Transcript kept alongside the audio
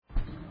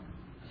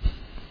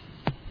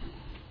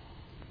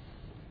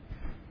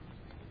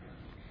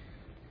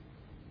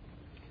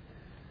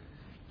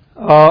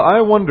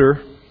I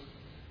wonder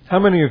how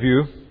many of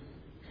you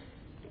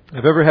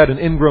have ever had an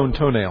ingrown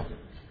toenail?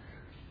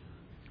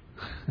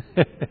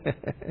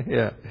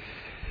 Yeah.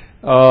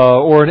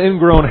 Or an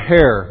ingrown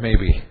hair,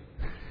 maybe.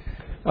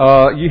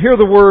 You hear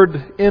the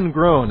word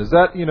ingrown. Is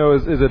that,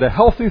 is it a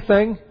healthy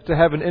thing to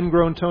have an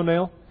ingrown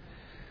toenail?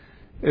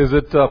 Is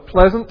it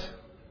pleasant?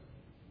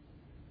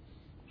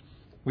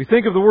 We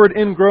think of the word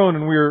ingrown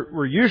and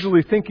we're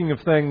usually thinking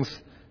of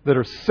things that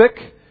are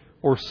sick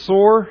or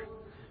sore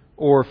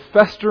or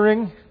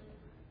festering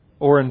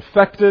or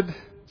infected.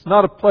 It's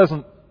not a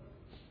pleasant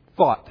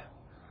thought.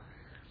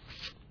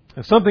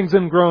 If something's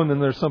ingrown, then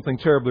there's something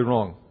terribly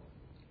wrong.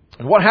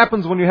 And what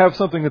happens when you have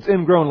something that's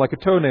ingrown, like a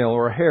toenail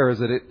or a hair, is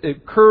that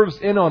it curves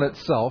in on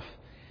itself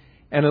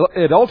and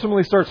it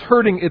ultimately starts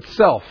hurting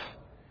itself.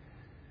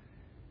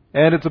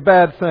 And it's a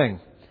bad thing.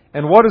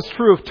 And what is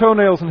true of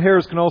toenails and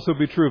hairs can also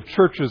be true of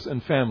churches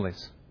and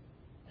families.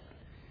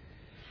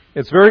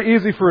 It's very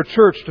easy for a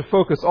church to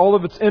focus all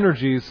of its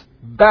energies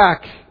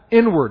back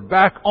inward,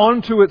 back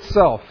onto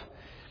itself.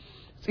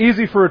 It's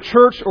easy for a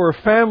church or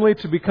a family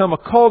to become a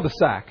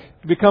cul-de-sac,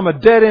 to become a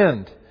dead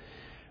end,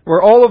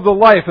 where all of the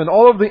life and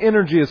all of the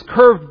energy is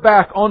curved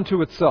back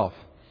onto itself.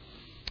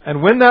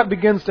 And when that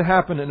begins to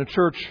happen in a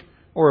church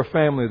or a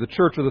family, the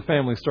church or the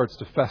family starts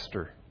to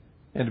fester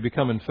and to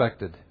become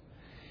infected.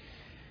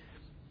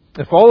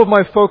 If all of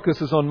my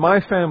focus is on my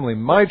family,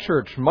 my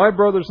church, my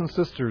brothers and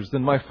sisters,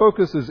 then my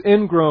focus is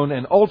ingrown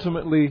and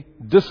ultimately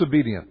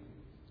disobedient.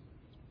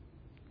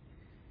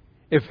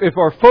 If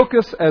our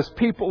focus as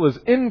people is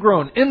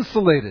ingrown,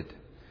 insulated,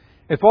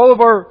 if all of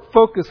our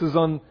focus is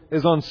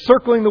on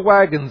circling the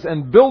wagons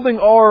and building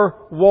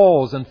our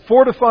walls and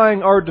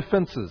fortifying our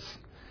defenses,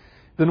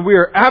 then we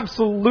are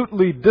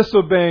absolutely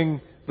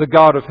disobeying the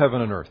God of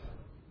heaven and earth.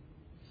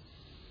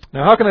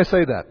 Now, how can I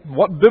say that?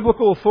 What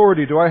biblical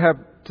authority do I have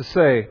to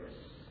say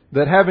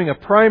that having a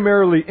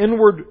primarily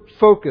inward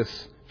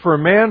focus for a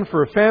man,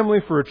 for a family,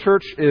 for a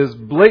church is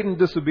blatant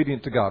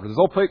disobedient to God? There's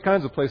all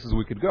kinds of places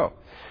we could go.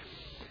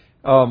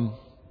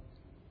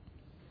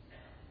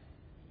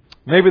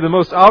 Maybe the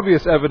most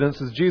obvious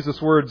evidence is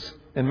Jesus' words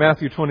in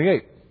Matthew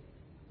 28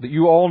 that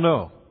you all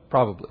know,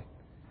 probably.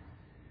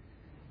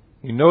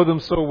 You know them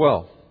so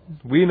well.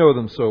 We know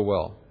them so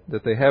well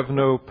that they have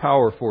no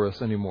power for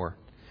us anymore.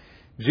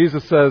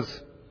 Jesus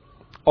says,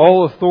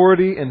 all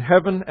authority in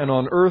heaven and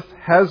on earth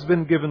has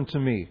been given to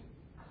me.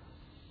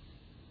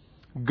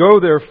 Go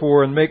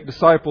therefore and make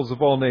disciples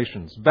of all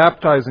nations,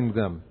 baptizing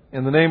them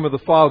in the name of the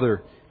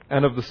Father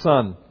and of the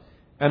Son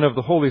and of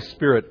the Holy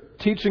Spirit,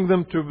 teaching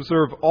them to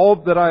observe all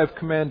that I have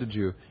commanded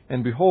you.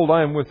 And behold,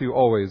 I am with you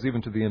always,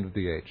 even to the end of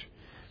the age.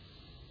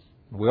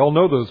 We all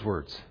know those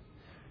words.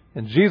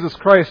 And Jesus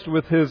Christ,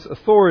 with His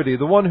authority,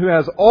 the one who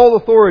has all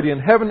authority in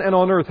heaven and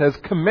on earth, has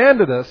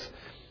commanded us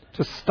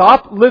to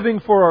stop living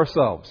for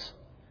ourselves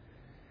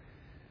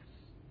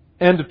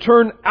and to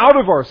turn out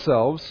of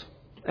ourselves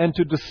and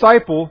to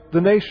disciple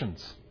the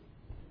nations.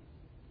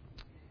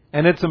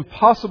 And it's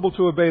impossible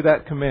to obey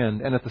that command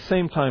and at the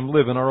same time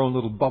live in our own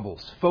little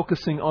bubbles,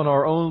 focusing on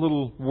our own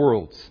little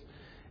worlds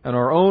and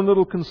our own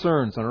little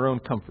concerns and our own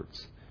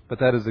comforts. But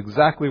that is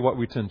exactly what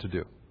we tend to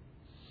do.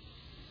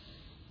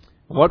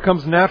 What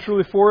comes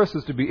naturally for us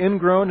is to be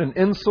ingrown and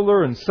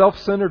insular and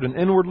self-centered and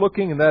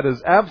inward-looking, and that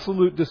is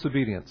absolute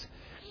disobedience.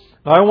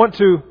 Now, I want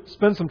to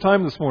spend some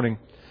time this morning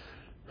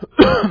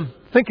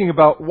thinking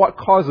about what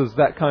causes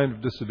that kind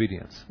of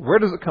disobedience. Where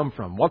does it come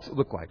from? What's it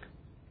look like?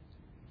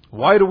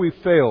 Why do we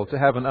fail to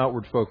have an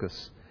outward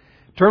focus?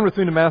 Turn with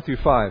me to Matthew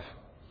 5,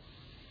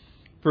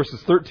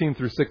 verses 13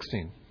 through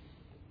 16.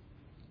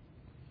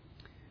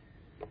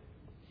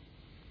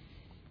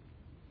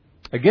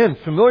 Again,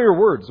 familiar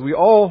words. We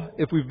all,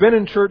 if we've been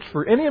in church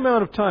for any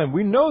amount of time,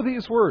 we know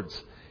these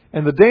words.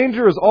 And the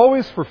danger is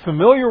always for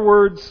familiar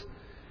words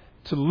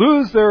to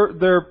lose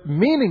their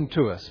meaning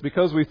to us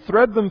because we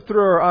thread them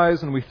through our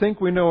eyes and we think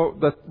we know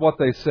what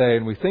they say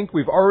and we think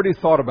we've already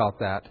thought about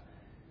that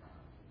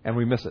and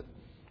we miss it.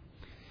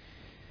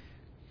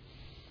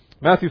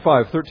 Matthew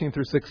 5, 13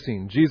 through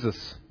 16.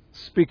 Jesus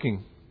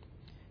speaking,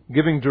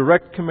 giving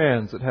direct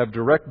commands that have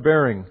direct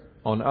bearing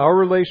on our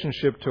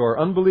relationship to our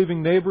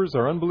unbelieving neighbors,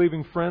 our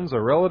unbelieving friends,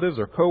 our relatives,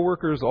 our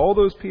co-workers, all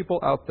those people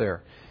out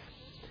there.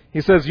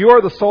 He says, you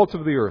are the salt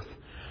of the earth.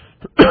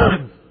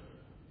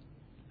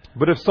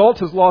 But if salt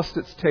has lost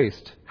its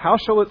taste, how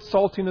shall its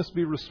saltiness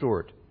be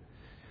restored?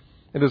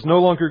 It is no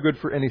longer good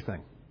for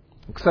anything,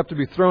 except to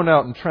be thrown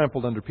out and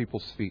trampled under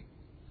people's feet.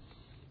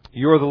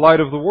 You are the light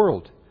of the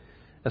world.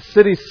 A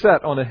city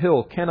set on a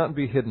hill cannot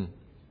be hidden.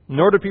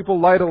 Nor do people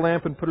light a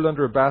lamp and put it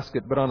under a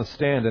basket, but on a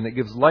stand, and it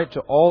gives light to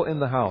all in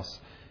the house.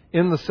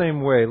 In the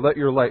same way, let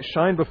your light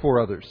shine before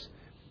others,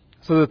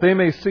 so that they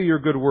may see your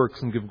good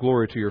works and give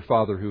glory to your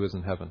Father who is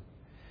in heaven.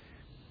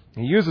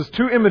 He uses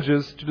two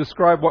images to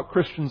describe what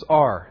Christians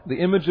are, the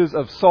images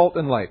of salt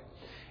and light.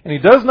 And He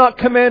does not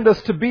command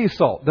us to be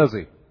salt, does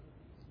He?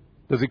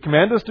 Does He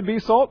command us to be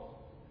salt?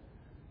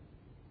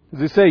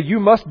 Does He say, you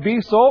must be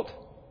salt?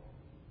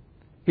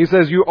 He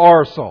says, you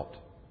are salt.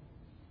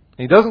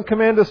 He doesn't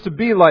command us to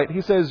be light.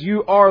 He says,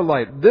 you are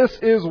light. This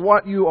is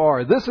what you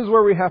are. This is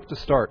where we have to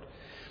start.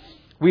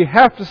 We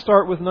have to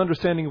start with an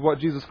understanding of what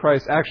Jesus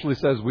Christ actually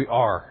says we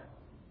are.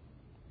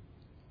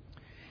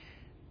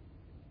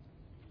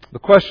 The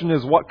question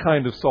is, what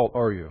kind of salt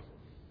are you?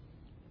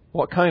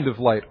 What kind of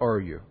light are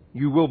you?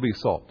 You will be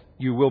salt.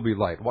 You will be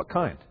light. What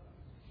kind?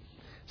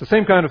 It's the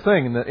same kind of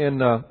thing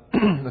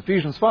in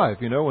Ephesians 5,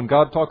 when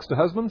God talks to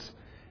husbands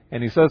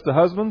and He says to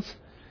husbands,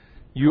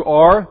 you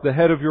are the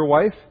head of your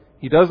wife.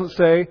 He doesn't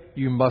say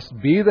you must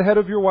be the head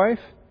of your wife.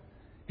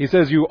 He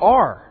says you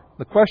are.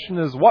 The question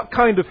is, what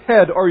kind of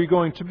head are you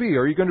going to be?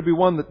 Are you going to be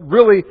one that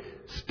really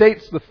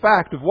states the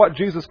fact of what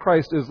Jesus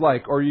Christ is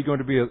like? Or are you going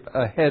to be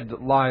a head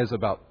that lies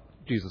about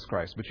Jesus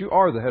Christ? But you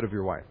are the head of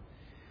your wife.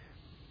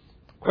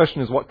 The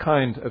question is, what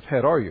kind of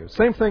head are you?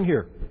 Same thing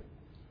here.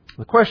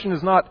 The question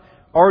is not,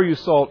 are you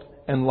salt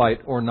and light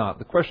or not?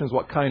 The question is,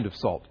 what kind of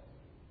salt?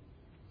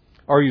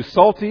 Are you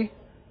salty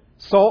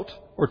salt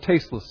or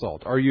tasteless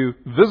salt? Are you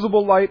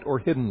visible light or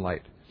hidden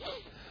light?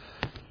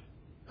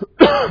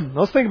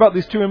 Let's think about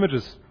these two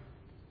images.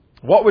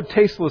 What would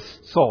tasteless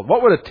salt,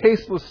 what would a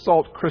tasteless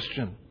salt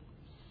Christian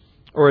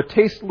or a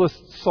tasteless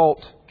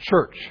salt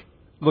church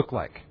look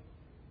like?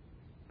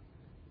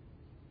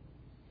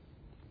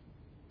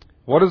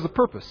 What is the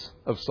purpose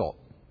of salt?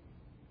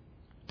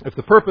 If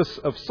the purpose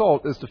of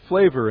salt is to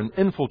flavor and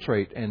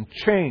infiltrate and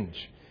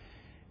change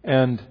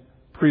and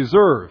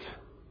preserve,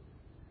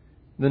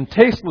 then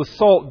tasteless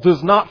salt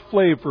does not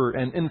flavor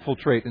and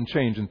infiltrate and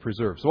change and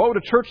preserve. So what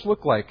would a church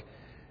look like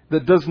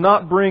that does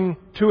not bring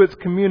to its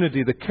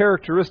community the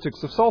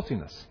characteristics of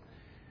saltiness?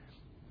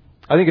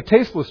 I think a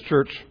tasteless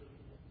church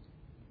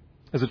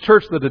is a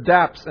church that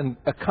adapts and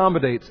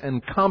accommodates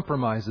and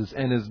compromises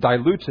and is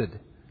diluted,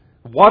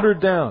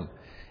 watered down.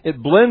 It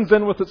blends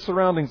in with its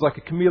surroundings like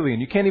a chameleon.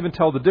 You can't even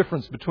tell the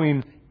difference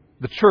between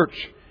the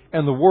church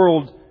and the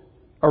world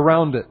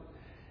around it.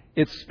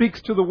 It speaks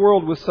to the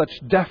world with such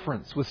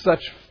deference, with such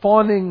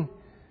fawning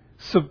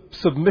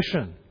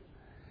submission,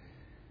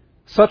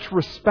 such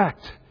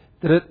respect,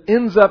 that it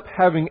ends up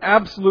having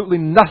absolutely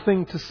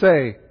nothing to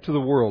say to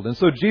the world. And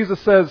so Jesus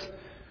says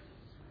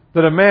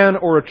that a man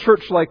or a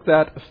church like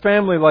that, a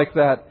family like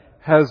that,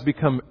 has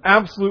become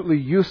absolutely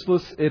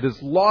useless. It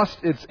has lost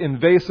its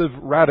invasive,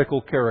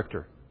 radical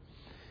character.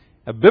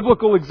 A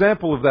biblical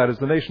example of that is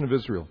the nation of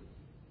Israel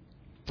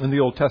in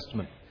the Old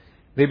Testament.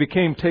 They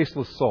became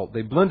tasteless salt.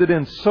 They blended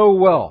in so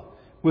well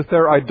with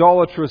their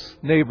idolatrous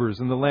neighbors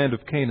in the land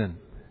of Canaan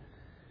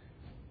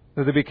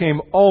that they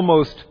became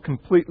almost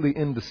completely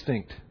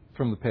indistinct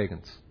from the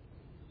pagans.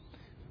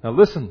 Now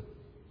listen,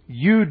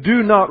 you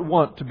do not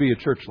want to be a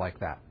church like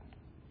that.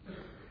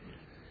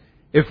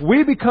 If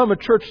we become a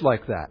church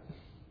like that,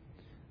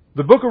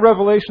 the book of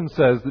Revelation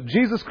says that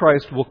Jesus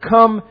Christ will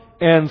come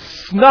and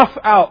snuff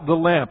out the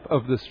lamp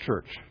of this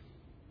church.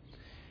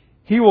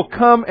 He will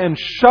come and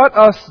shut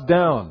us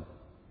down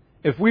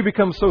if we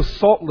become so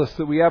saltless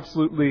that we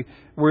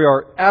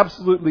are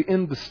absolutely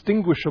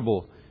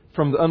indistinguishable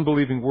from the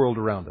unbelieving world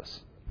around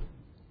us.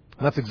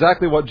 And that's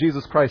exactly what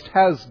Jesus Christ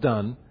has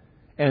done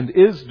and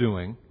is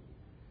doing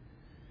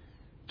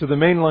to the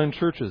mainline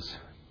churches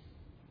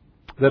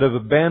that have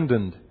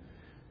abandoned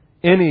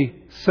any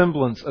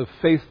semblance of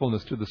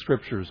faithfulness to the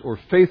Scriptures or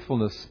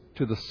faithfulness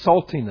to the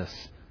saltiness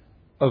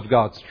of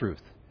God's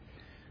truth.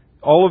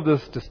 All of the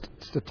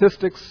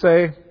statistics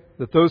say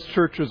that those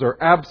churches are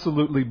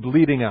absolutely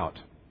bleeding out.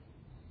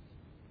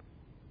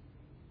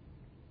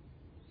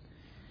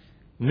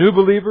 New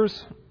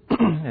believers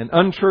and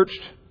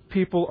unchurched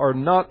people are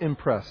not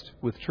impressed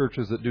with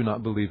churches that do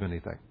not believe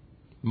anything.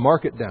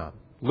 Mark it down.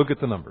 Look at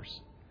the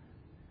numbers.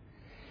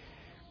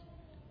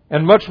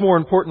 And much more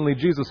importantly,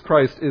 Jesus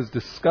Christ is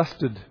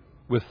disgusted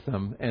with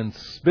them and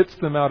spits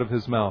them out of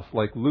His mouth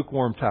like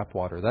lukewarm tap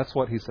water. That's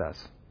what He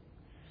says.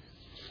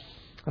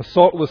 A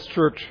saltless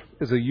church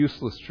is a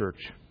useless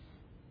church,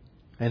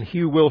 and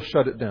He will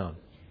shut it down.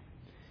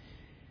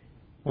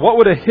 What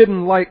would a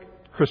hidden light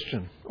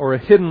Christian or a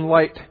hidden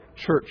light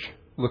church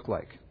look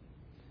like?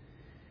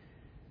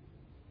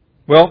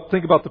 Well,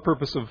 think about the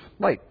purpose of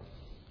light.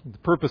 The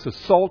purpose of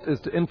salt is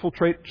to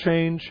infiltrate,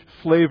 change,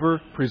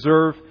 flavor,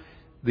 preserve.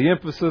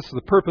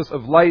 The purpose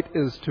of light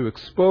is to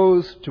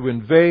expose, to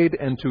invade,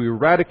 and to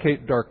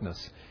eradicate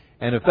darkness.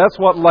 And if that's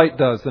what light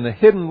does, then a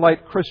hidden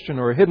light Christian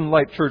or a hidden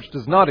light church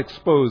does not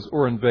expose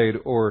or invade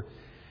or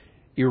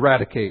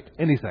eradicate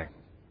anything.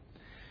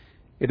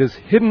 It is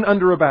hidden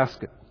under a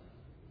basket.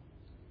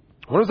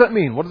 What does that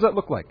mean? What does that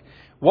look like?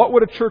 What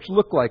would a church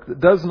look like that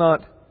does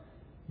not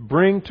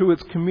bring to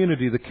its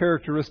community the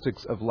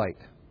characteristics of light?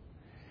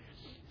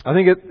 I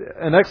think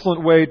an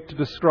excellent way to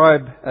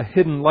describe a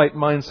hidden light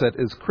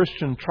mindset is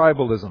Christian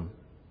tribalism.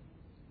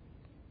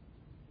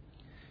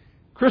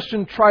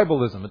 Christian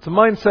tribalism. It's a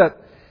mindset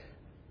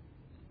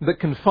that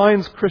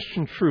confines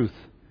Christian truth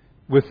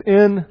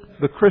within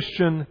the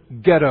Christian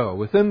ghetto,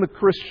 within the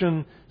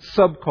Christian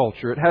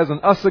subculture. It has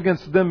an us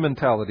against them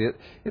mentality.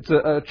 It's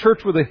a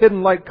church with a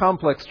hidden light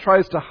complex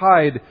tries to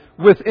hide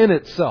within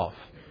itself.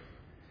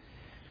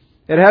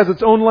 It has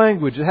its own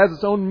language. It has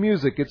its own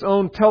music, its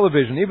own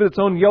television, even its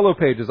own yellow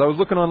pages. I was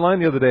looking online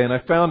the other day and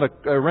I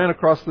ran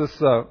across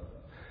this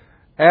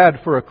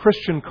ad for a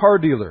Christian car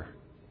dealer.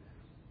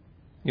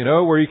 You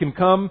know, where you can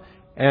come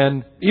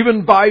and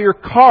even buy your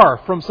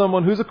car from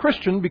someone who's a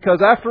Christian,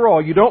 because after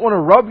all, you don't want to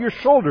rub your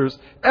shoulders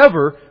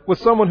ever with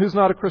someone who's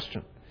not a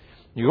Christian.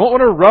 You don't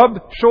want to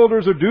rub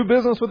shoulders or do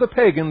business with a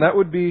pagan. That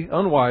would be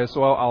unwise.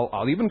 So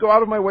I'll even go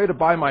out of my way to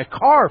buy my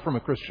car from a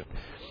Christian.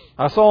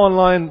 I saw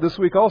online this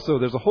week also,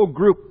 there's a whole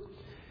group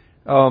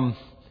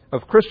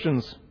of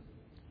Christians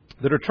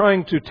that are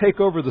trying to take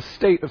over the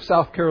state of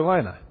South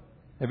Carolina.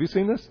 Have you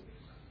seen this?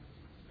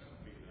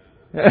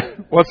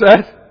 What's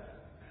that?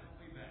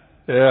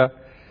 Yeah.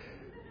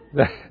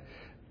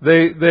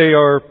 They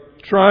are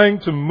trying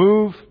to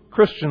move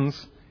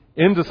Christians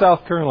into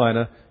South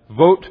Carolina,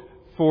 vote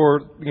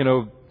for,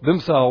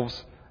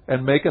 themselves,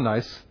 and make a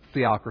nice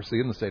theocracy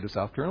in the state of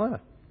South Carolina.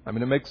 I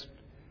mean, it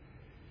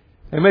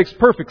makes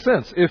perfect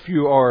sense if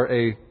you are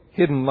a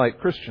hidden light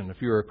Christian,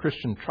 if you're a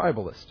Christian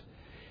tribalist.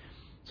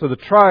 So the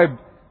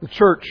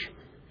church,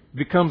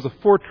 becomes a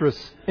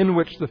fortress in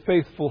which the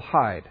faithful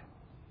hide.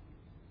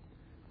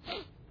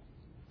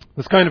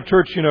 This kind of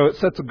church, it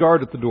sets a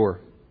guard at the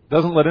door.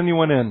 Doesn't let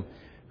anyone in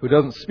who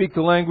doesn't speak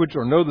the language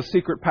or know the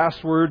secret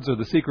passwords or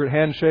the secret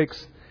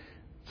handshakes.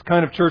 It's the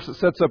kind of church that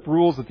sets up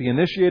rules that the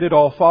initiated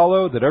all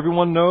follow, that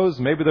everyone knows.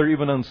 Maybe they're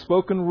even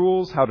unspoken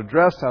rules, how to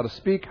dress, how to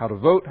speak, how to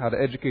vote, how to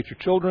educate your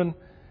children,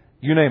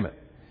 you name it.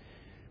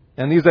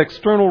 And these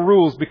external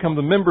rules become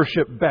the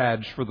membership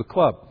badge for the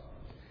club.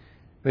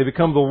 They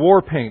become the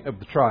war paint of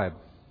the tribe.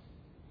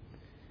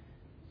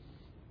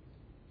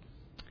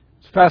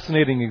 It's a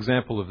fascinating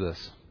example of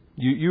this.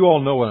 You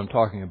all know what I'm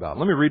talking about.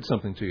 Let me read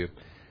something to you.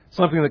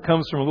 Something that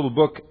comes from a little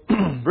book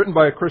written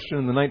by a Christian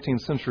in the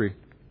 19th century.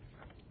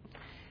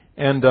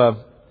 And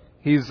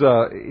he's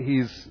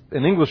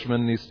an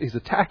Englishman, and he's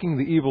attacking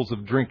the evils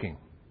of drinking.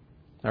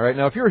 All right,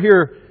 now if you're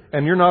here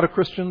and you're not a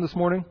Christian this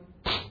morning,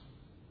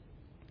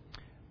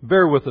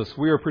 bear with us.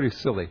 We are pretty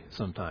silly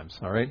sometimes,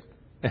 all right?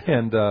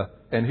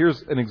 And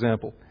here's an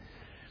example.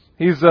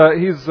 He's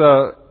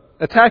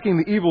attacking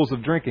the evils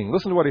of drinking.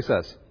 Listen to what he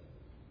says.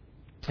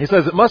 He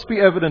says, "It must be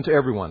evident to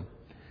everyone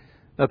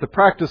that the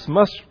practice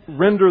must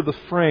render the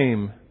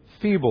frame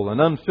feeble and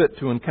unfit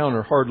to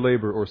encounter hard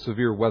labor or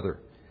severe weather,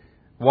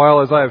 while,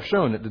 as I have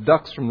shown, it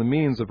deducts from the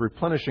means of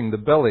replenishing the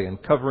belly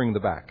and covering the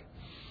back.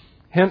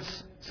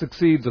 Hence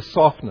succeeds a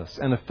softness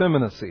and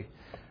effeminacy,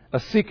 a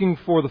seeking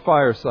for the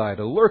fireside,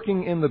 a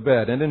lurking in the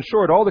bed, and in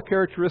short, all the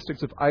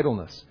characteristics of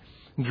idleness.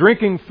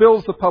 Drinking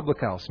fills the public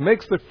house,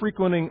 makes the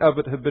frequenting of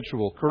it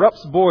habitual,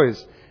 corrupts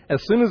boys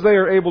as soon as they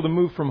are able to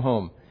move from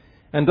home,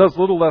 and does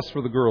little less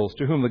for the girls,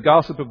 to whom the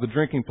gossip of the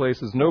drinking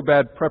place is no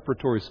bad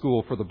preparatory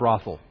school for the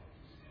brothel.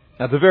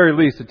 At the very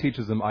least, it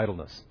teaches them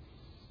idleness."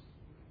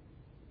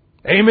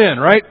 Amen,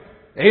 right?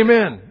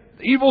 Amen.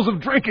 The evils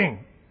of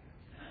drinking.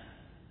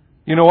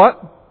 You know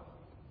what?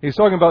 He's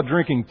talking about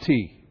drinking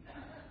tea.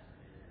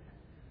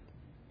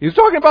 He's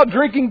talking about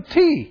drinking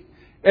tea.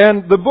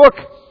 And the book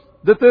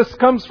that this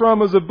comes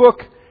from is a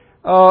book,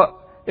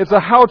 it's a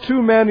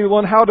how-to manual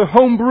on how to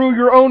homebrew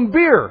your own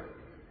beer.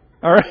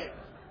 All right?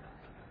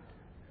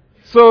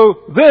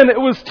 So then it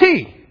was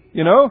tea,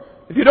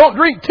 If you don't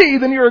drink tea,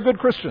 then you're a good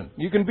Christian.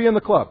 You can be in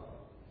the club.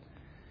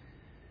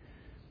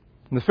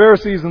 And the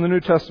Pharisees in the New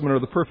Testament are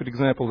the perfect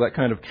example of that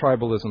kind of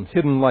tribalism,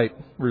 hidden light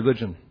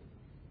religion,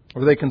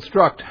 where they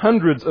construct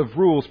hundreds of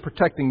rules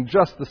protecting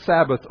just the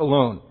Sabbath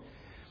alone.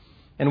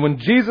 And when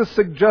Jesus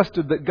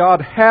suggested that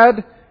God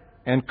had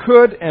and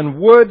could and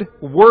would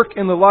work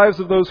in the lives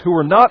of those who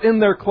were not in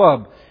their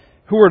club,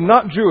 who were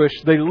not Jewish,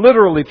 they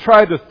literally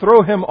tried to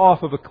throw him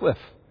off of a cliff.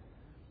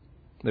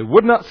 They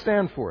would not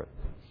stand for it.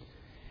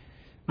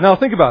 Now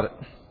think about it.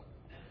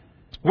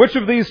 Which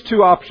of these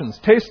two options,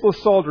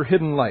 tasteless salt or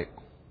hidden light,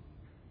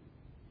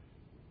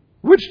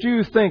 which do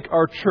you think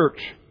our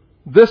church,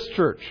 this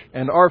church,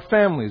 and our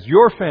families,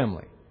 your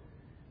family,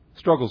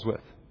 struggles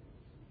with?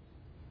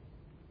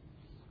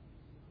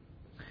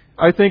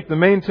 I think the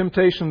main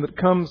temptation that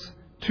comes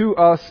to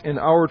us in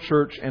our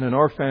church and in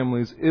our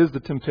families is the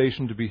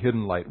temptation to be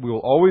hidden light. We will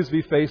always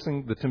be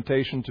facing the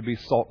temptation to be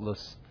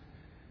saltless.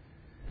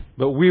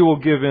 But we will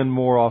give in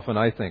more often,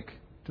 I think,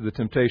 to the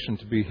temptation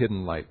to be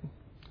hidden light.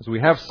 As we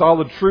have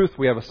solid truth,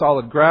 we have a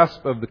solid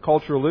grasp of the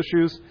cultural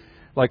issues,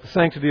 like the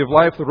sanctity of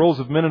life, the roles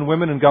of men and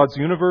women in God's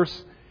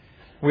universe.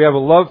 We have a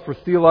love for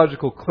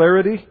theological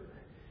clarity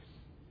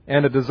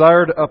and a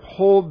desire to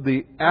uphold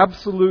the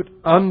absolute,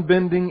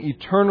 unbending,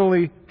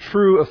 eternally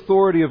true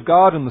authority of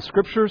God in the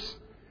Scriptures.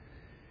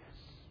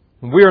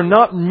 We are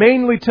not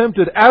mainly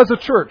tempted as a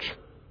church.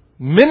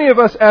 Many of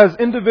us as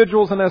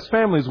individuals and as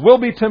families will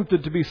be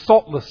tempted to be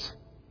saltless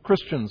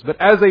Christians. But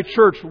as a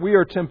church, we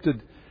are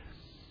tempted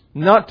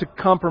not to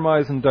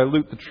compromise and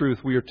dilute the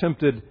truth. We are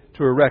tempted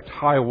to erect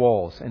high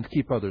walls and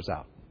keep others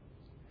out.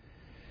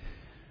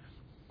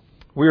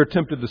 We are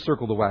tempted to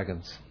circle the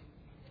wagons.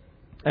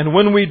 And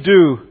when we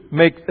do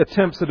make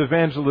attempts at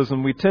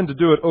evangelism, we tend to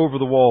do it over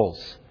the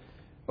walls.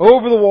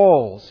 Over the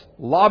walls,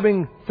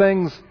 lobbing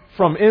things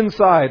from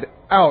inside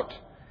out.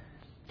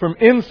 From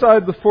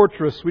inside the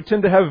fortress, we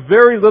tend to have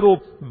very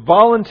little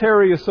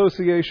voluntary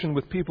association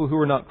with people who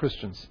are not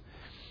Christians.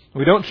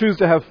 We don't choose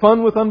to have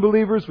fun with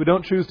unbelievers. We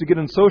don't choose to get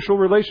in social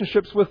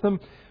relationships with them.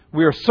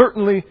 We are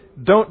certainly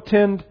don't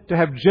tend to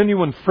have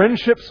genuine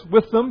friendships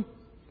with them.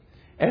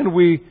 And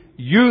we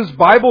use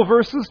Bible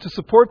verses to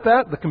support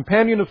that. The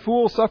companion of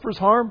fools suffers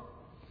harm.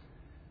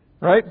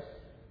 Right?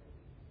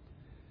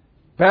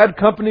 Bad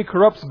company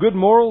corrupts good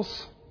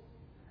morals.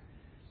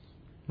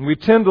 And we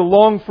tend to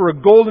long for a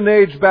golden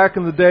age back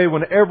in the day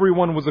when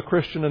everyone was a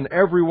Christian and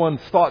everyone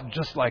thought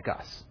just like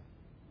us.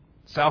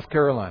 South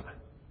Carolina,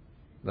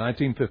 the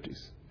 1950s.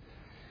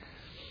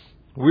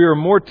 We are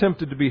more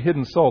tempted to be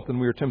hidden salt than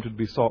we are tempted to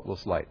be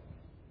saltless light.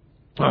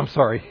 I'm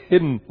sorry,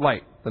 hidden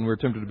light than we're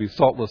tempted to be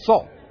saltless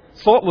salt.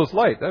 Saltless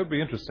light, that would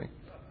be interesting.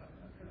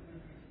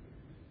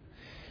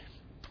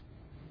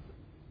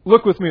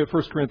 Look with me at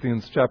 1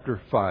 Corinthians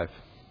chapter 5.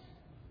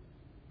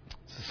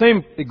 It's the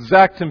same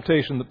exact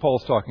temptation that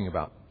Paul's talking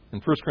about in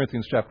 1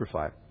 Corinthians chapter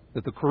 5,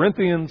 that the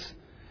Corinthians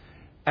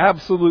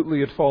absolutely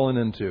had fallen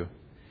into.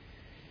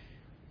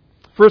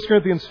 1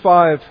 Corinthians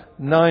 5,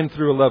 9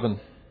 through 11.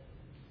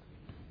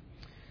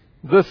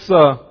 This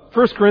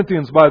 1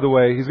 Corinthians, by the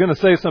way, he's going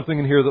to say something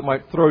in here that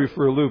might throw you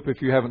for a loop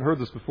if you haven't heard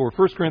this before.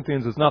 1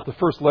 Corinthians is not the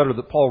first letter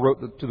that Paul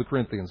wrote to the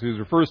Corinthians. He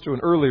refers to an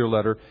earlier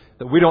letter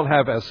that we don't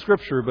have as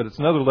Scripture, but it's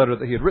another letter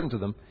that he had written to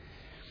them.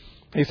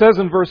 He says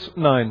in verse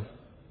 9,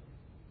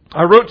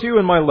 I wrote to you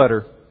in my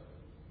letter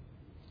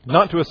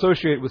not to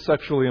associate with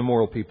sexually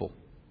immoral people.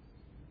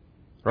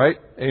 Right?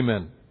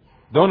 Amen.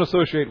 Don't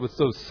associate with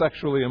those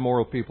sexually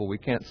immoral people. We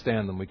can't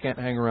stand them. We can't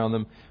hang around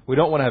them. We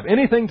don't want to have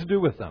anything to do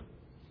with them.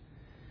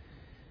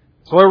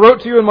 So I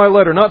wrote to you in my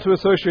letter not to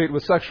associate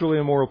with sexually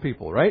immoral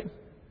people, right?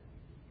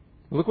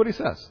 Look what he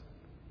says.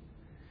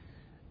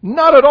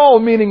 Not at all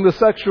meaning the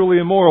sexually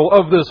immoral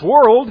of this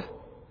world,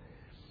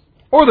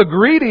 or the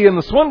greedy and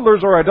the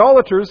swindlers or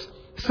idolaters,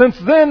 since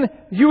then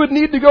you would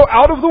need to go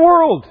out of the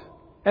world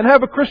and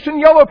have a Christian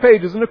Yellow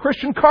Pages and a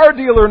Christian car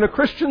dealer and a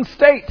Christian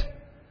state.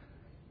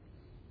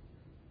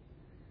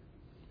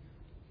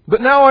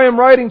 But now I am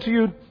writing to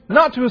you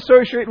not to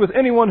associate with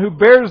anyone who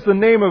bears the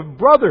name of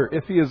brother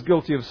if he is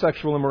guilty of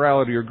sexual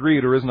immorality or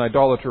greed or is an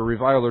idolater,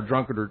 reviler,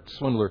 drunkard, or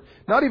swindler.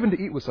 Not even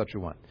to eat with such a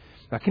one.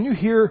 Now, can you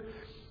hear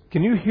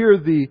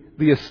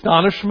the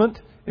astonishment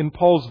in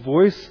Paul's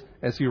voice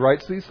as he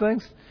writes these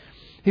things?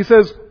 He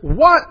says,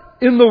 what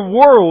in the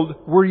world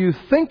were you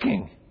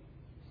thinking?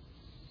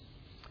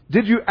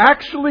 Did you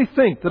actually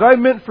think that I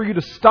meant for you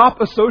to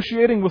stop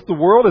associating with the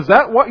world? Is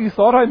that what you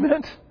thought I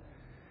meant?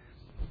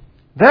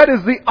 That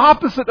is the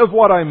opposite of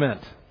what I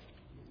meant.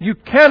 You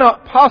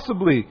cannot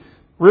possibly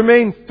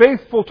remain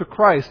faithful to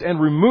Christ and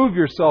remove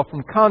yourself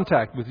from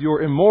contact with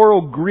your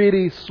immoral,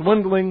 greedy,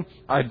 swindling,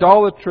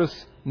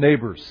 idolatrous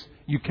neighbors.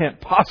 You can't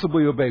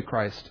possibly obey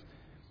Christ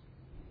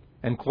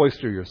and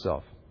cloister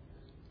yourself.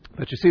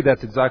 But you see,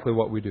 that's exactly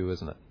what we do,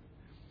 isn't it?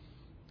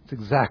 It's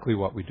exactly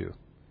what we do.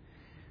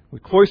 We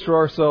cloister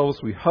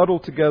ourselves, we huddle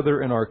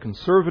together in our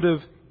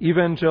conservative,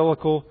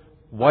 evangelical,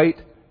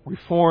 white,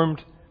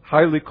 reformed,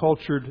 highly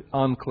cultured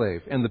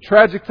enclave. And the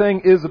tragic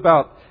thing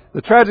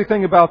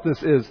about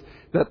this is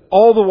that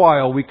all the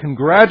while we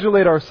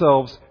congratulate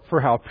ourselves for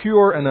how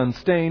pure and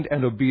unstained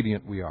and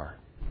obedient we are.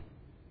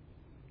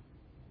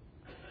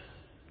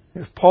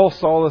 If Paul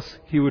saw us,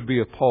 he would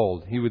be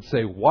appalled. He would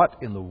say, what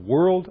in the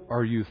world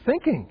are you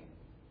thinking?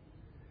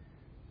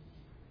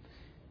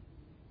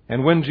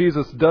 And when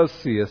Jesus does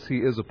see us, he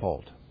is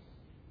appalled.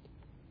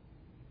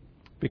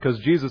 Because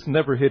Jesus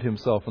never hid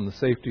himself in the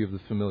safety of the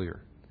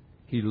familiar.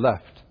 He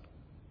left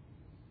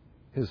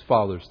his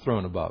Father's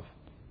throne above.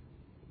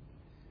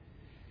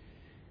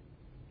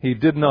 He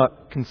did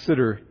not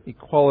consider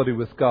equality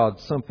with God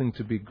something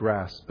to be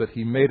grasped, but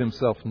he made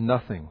himself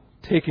nothing,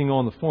 taking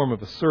on the form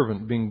of a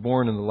servant, being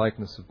born in the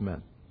likeness of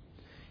men.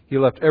 He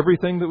left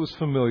everything that was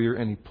familiar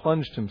and he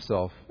plunged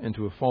himself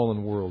into a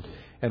fallen world.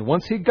 And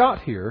once he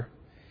got here,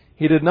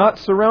 he did not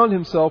surround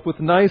himself with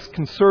nice,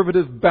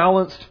 conservative,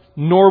 balanced,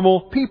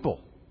 normal people.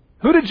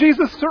 Who did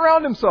Jesus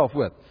surround himself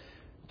with?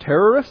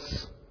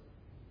 Terrorists?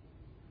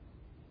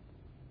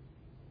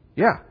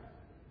 Yeah.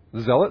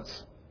 The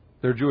Zealots?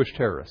 They're Jewish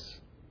terrorists.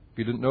 If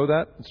you didn't know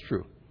that, it's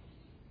true.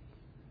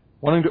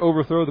 Wanting to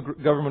overthrow the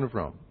government of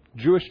Rome.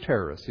 Jewish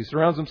terrorists. He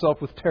surrounds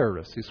himself with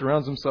terrorists. He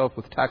surrounds himself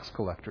with tax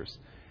collectors.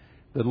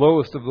 The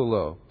lowest of the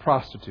low.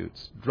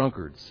 Prostitutes.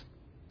 Drunkards.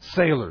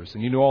 Sailors.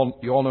 And you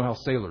all know how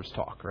sailors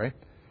talk, right?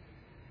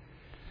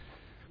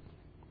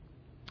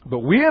 But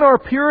we in our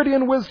purity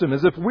and wisdom,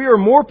 as if we are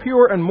more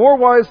pure and more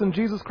wise than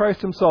Jesus Christ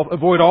himself,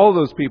 avoid all of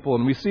those people.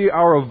 And we see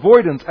our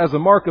avoidance as a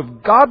mark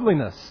of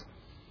godliness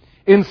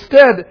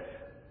instead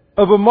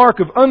of a mark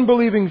of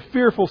unbelieving,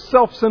 fearful,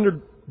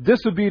 self-centered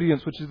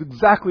disobedience, which is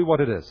exactly what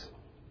it is.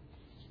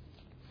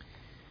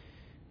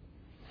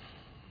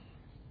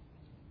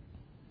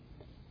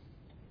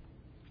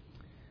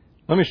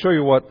 Let me show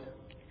you what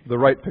the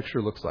right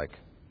picture looks like.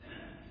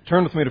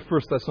 Turn with me to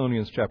 1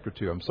 Thessalonians chapter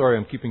 2. I'm sorry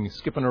I'm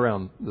skipping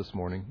around this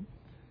morning.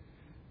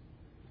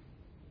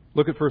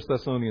 Look at 1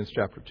 Thessalonians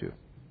chapter 2.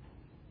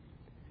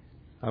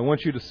 I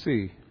want you to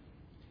see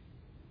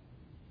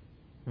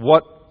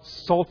what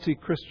salty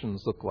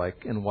Christians look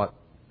like and what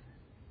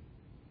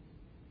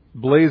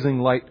blazing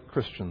light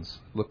Christians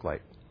look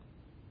like.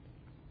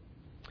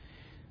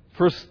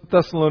 1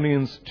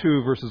 Thessalonians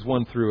 2, verses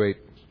 1 through 8.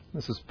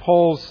 This is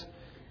Paul's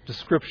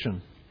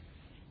description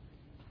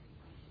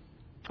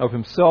of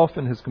himself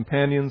and his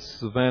companions,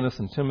 Silvanus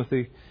and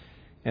Timothy.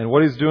 And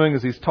what he's doing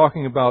is he's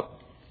talking about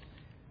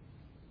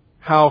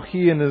how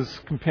he and his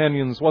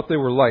companions, what they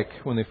were like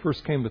when they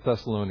first came to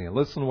Thessalonica.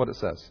 Listen to what it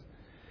says.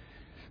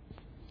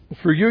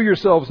 For you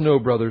yourselves know,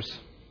 brothers,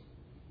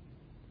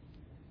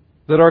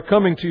 that our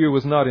coming to you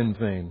was not in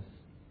vain.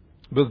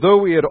 But though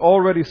we had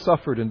already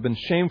suffered and been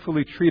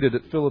shamefully treated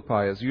at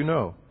Philippi, as you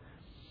know,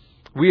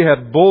 we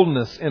had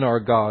boldness in our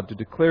God to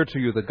declare to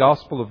you the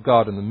gospel of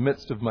God in the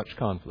midst of much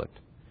conflict.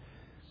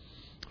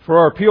 For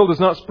our appeal does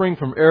not spring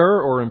from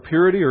error or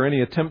impurity or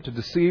any attempt to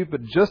deceive,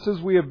 but just as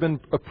we have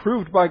been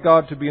approved by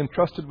God to be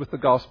entrusted with the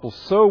gospel,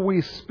 so we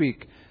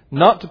speak,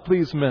 not to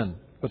please men,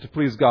 but to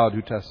please God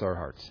who tests our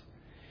hearts.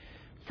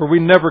 For we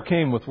never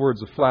came with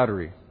words of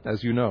flattery,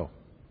 as you know,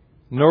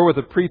 nor with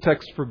a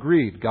pretext for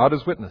greed, God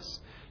is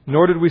witness.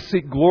 Nor did we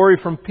seek glory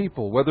from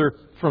people, whether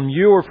from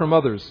you or from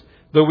others,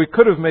 though we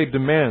could have made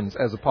demands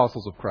as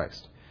apostles of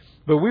Christ.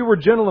 But we were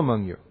gentle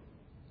among you,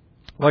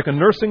 like a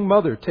nursing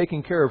mother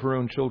taking care of her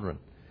own children.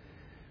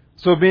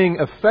 So being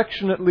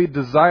affectionately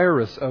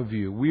desirous of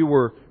you, we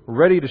were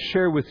ready to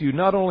share with you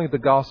not only the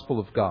gospel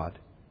of God,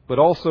 but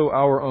also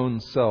our own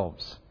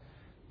selves,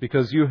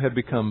 because you had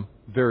become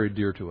very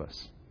dear to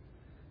us.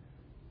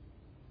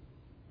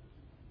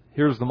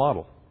 Here's the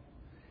model.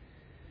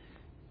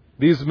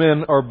 These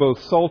men are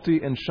both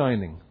salty and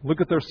shining.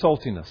 Look at their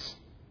saltiness.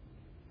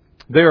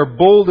 They are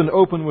bold and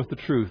open with the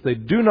truth. They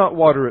do not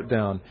water it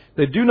down.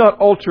 They do not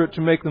alter it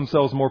to make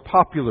themselves more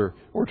popular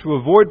or to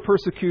avoid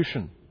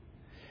persecution.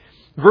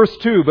 Verse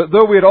 2, but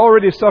though we had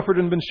already suffered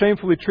and been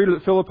shamefully treated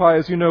at Philippi,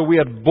 as you know, we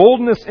had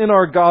boldness in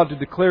our God to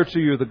declare to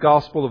you the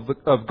gospel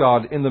of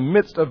God in the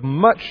midst of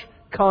much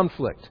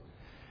conflict.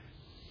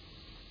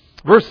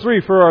 Verse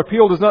 3, for our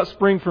appeal does not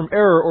spring from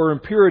error or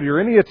impurity or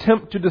any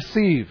attempt to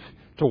deceive,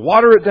 to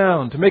water it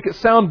down, to make it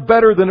sound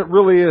better than it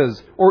really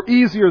is, or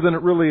easier than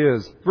it really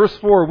is. Verse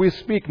 4, we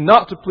speak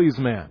not to please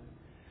man,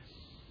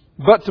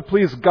 but to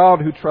please God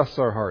who trusts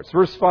our hearts.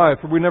 Verse 5,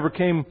 for we never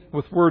came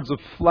with words of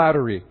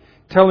flattery,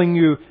 telling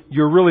you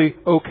you're really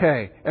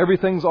okay,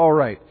 everything's all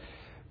right,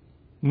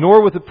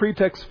 nor with a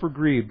pretext for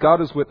greed.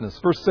 God is witness.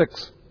 Verse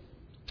 6,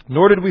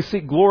 nor did we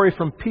seek glory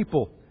from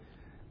people,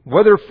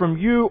 whether from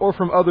you or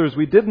from others.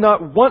 We did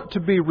not want to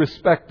be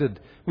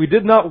respected. We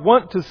did not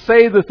want to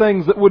say the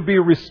things that would be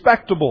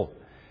respectable.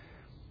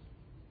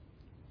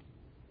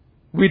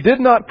 We did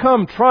not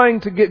come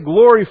trying to get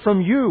glory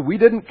from you. We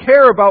didn't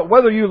care about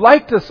whether you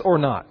liked us or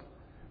not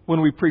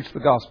when we preached the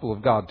gospel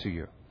of God to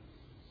you.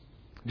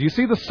 Do you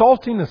see the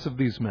saltiness of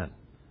these men?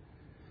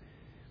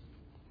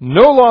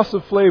 No loss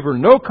of flavor,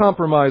 no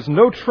compromise,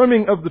 no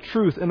trimming of the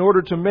truth in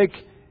order to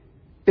make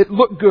it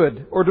look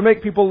good, or to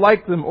make people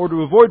like them, or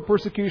to avoid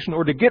persecution,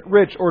 or to get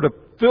rich, or to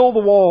fill the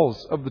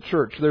walls of the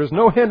church. There's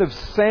no hint of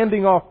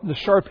sanding off the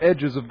sharp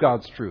edges of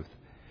God's truth.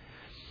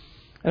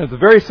 And at the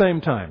very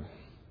same time,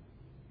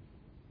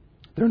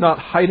 they're not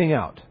hiding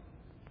out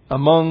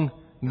among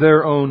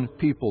their own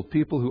people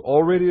who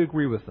already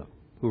agree with them,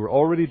 who are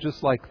already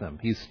just like them.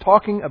 He's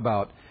talking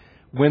about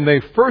when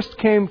they first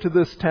came to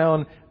this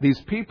town,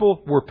 these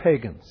people were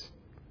pagans.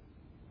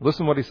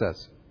 Listen what he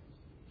says.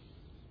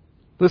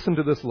 Listen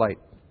to this light.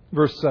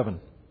 Verse 7.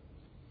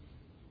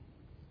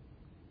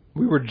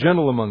 We were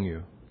gentle among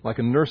you, like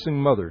a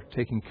nursing mother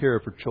taking care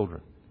of her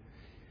children.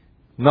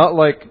 Not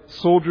like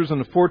soldiers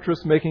in a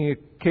fortress making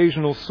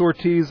occasional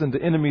sorties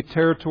into enemy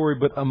territory,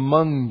 but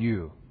among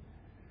you,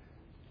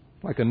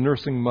 like a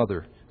nursing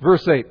mother.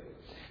 Verse 8.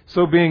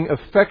 So being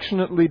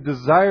affectionately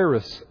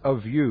desirous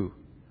of you,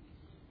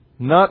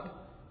 not,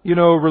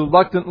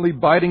 reluctantly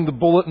biting the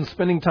bullet and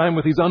spending time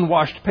with these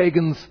unwashed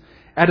pagans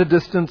at a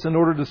distance in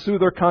order to soothe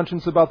their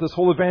conscience about this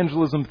whole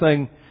evangelism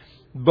thing,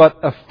 but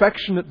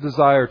affectionate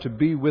desire to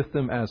be with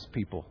them as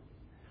people.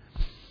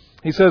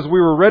 He says, we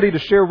were ready to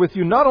share with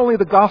you not only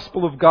the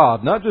gospel of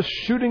God, not just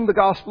shooting the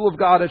gospel of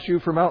God at you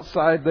from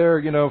outside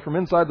there, from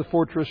inside the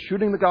fortress,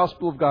 shooting the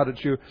gospel of God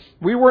at you.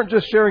 We weren't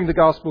just sharing the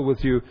gospel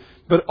with you,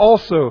 but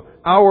also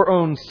our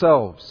own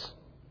selves.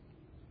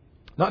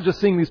 Not just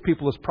seeing these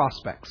people as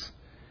prospects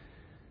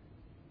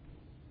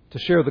to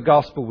share the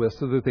gospel with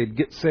so that they'd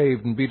get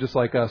saved and be just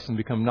like us and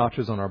become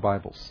notches on our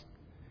Bibles,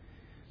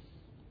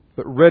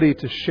 but ready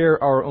to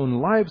share our own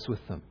lives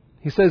with them.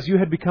 He says, you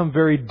had become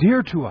very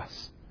dear to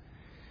us.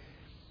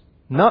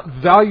 Not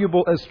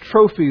valuable as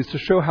trophies to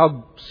show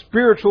how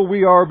spiritual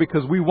we are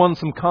because we won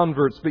some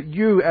converts, but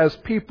you as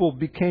people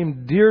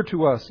became dear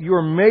to us. You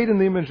are made in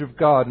the image of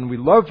God and we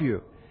love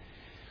you.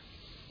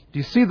 Do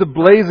you see the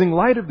blazing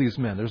light of these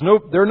men?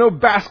 There are no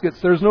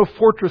baskets, there's no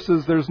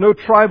fortresses, there's no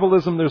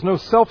tribalism, there's no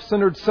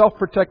self-centered,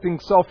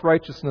 self-protecting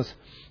self-righteousness.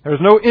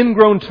 There's no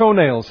ingrown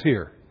toenails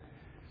here.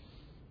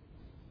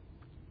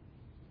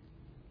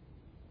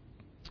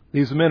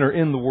 These men are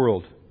in the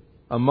world,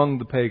 among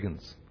the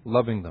pagans,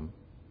 loving them,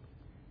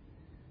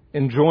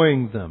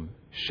 enjoying them,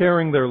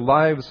 sharing their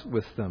lives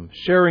with them,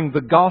 sharing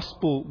the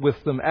gospel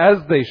with them as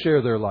they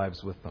share their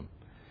lives with them.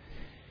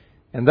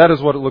 And that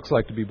is what it looks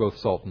like to be both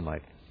salt and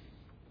light.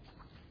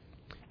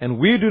 And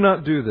we do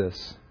not do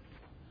this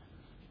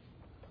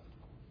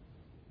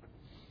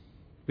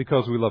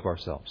because we love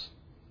ourselves.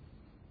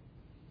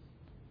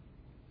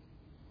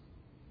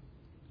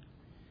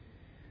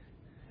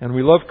 And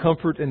we love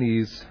comfort and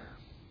ease,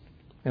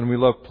 and we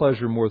love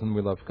pleasure more than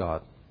we love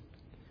God.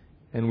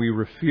 And we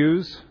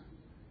refuse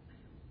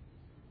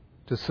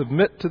to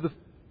submit to the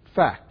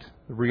fact,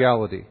 the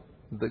reality,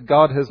 that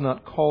God has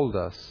not called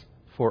us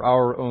for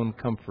our own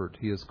comfort.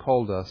 He has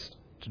called us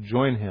to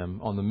join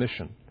Him on the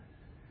mission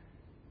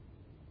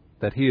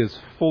that He has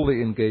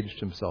fully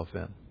engaged Himself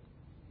in.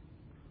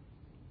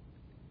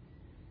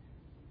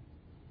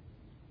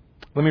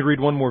 Let me read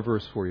one more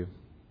verse for you,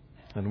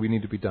 and we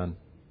need to be done.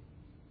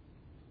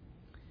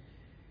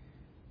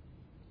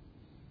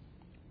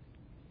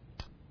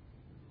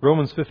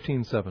 Romans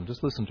 15:7.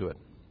 Just listen to it.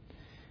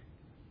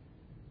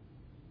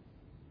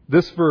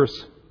 This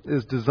verse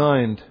is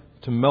designed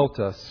to melt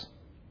us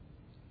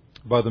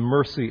by the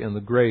mercy and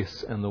the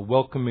grace and the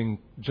welcoming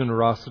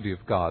generosity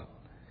of God,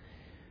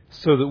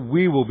 so that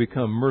we will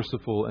become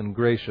merciful and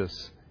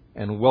gracious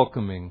and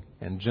welcoming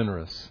and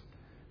generous,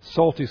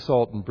 salty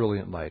salt and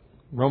brilliant light.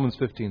 Romans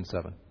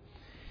 15:7.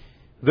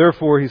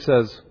 Therefore, he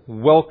says,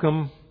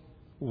 welcome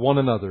one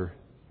another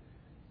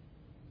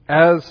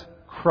as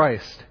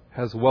Christ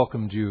has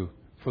welcomed you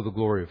for the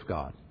glory of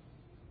God.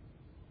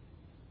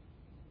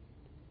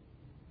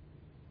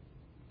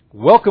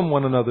 Welcome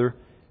one another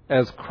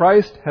as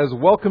Christ has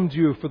welcomed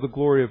you for the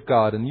glory of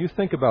God. And you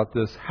think about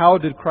this. How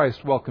did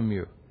Christ welcome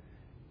you?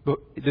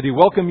 Did He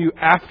welcome you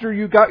after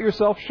you got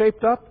yourself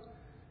shaped up?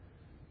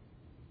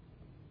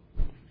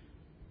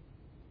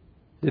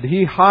 Did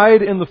He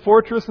hide in the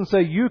fortress and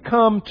say, you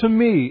come to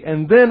me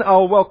and then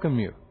I'll welcome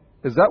you?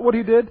 Is that what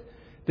He did?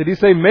 Did He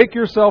say, make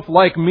yourself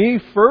like me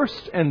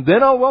first and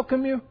then I'll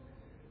welcome you?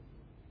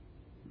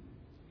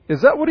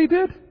 Is that what He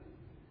did?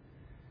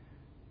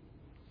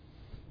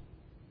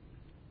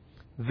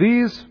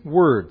 These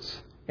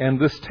words and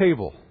this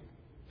table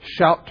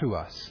shout to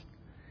us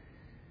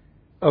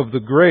of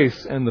the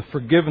grace and the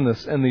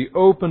forgiveness and the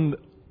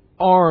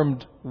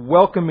open-armed,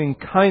 welcoming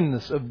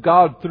kindness of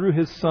God through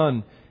His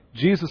Son,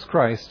 Jesus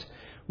Christ.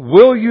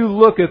 Will you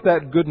look at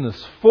that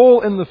goodness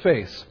full in the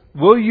face?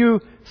 Will you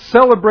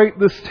celebrate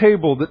this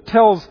table that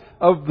tells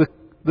of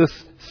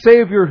this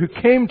Savior who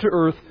came to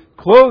earth,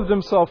 clothed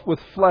Himself with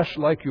flesh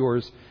like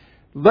yours?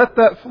 Let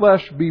that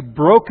flesh be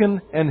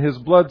broken and His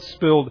blood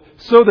spilled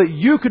so that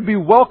you could be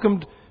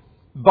welcomed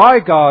by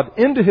God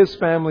into His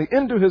family,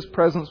 into His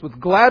presence with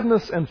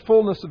gladness and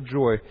fullness of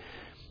joy.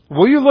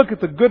 Will you look at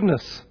the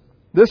goodness,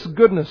 this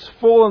goodness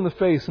full in the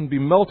face, and be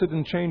melted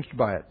and changed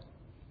by it?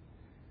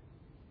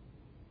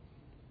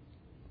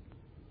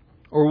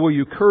 Or will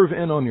you curve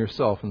in on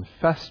yourself and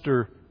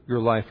fester your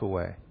life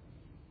away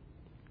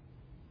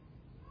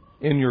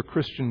in your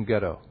Christian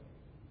ghetto?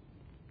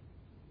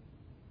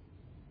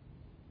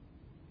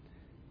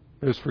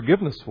 There's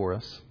forgiveness for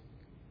us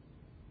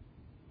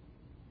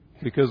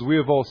because we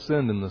have all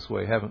sinned in this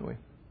way, haven't we?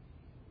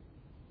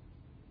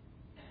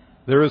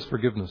 There is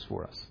forgiveness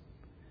for us.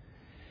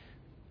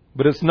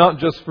 But it's not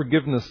just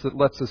forgiveness that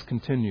lets us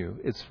continue.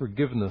 It's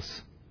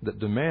forgiveness that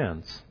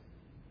demands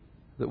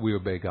that we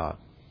obey God.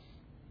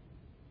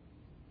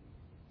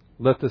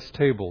 Let this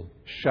table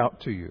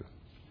shout to you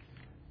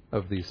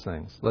of these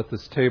things. Let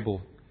this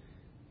table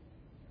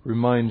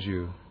remind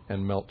you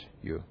and melt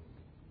you.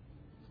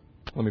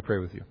 Let me pray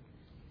with you.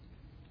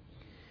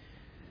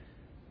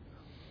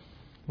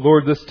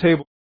 Lord, this table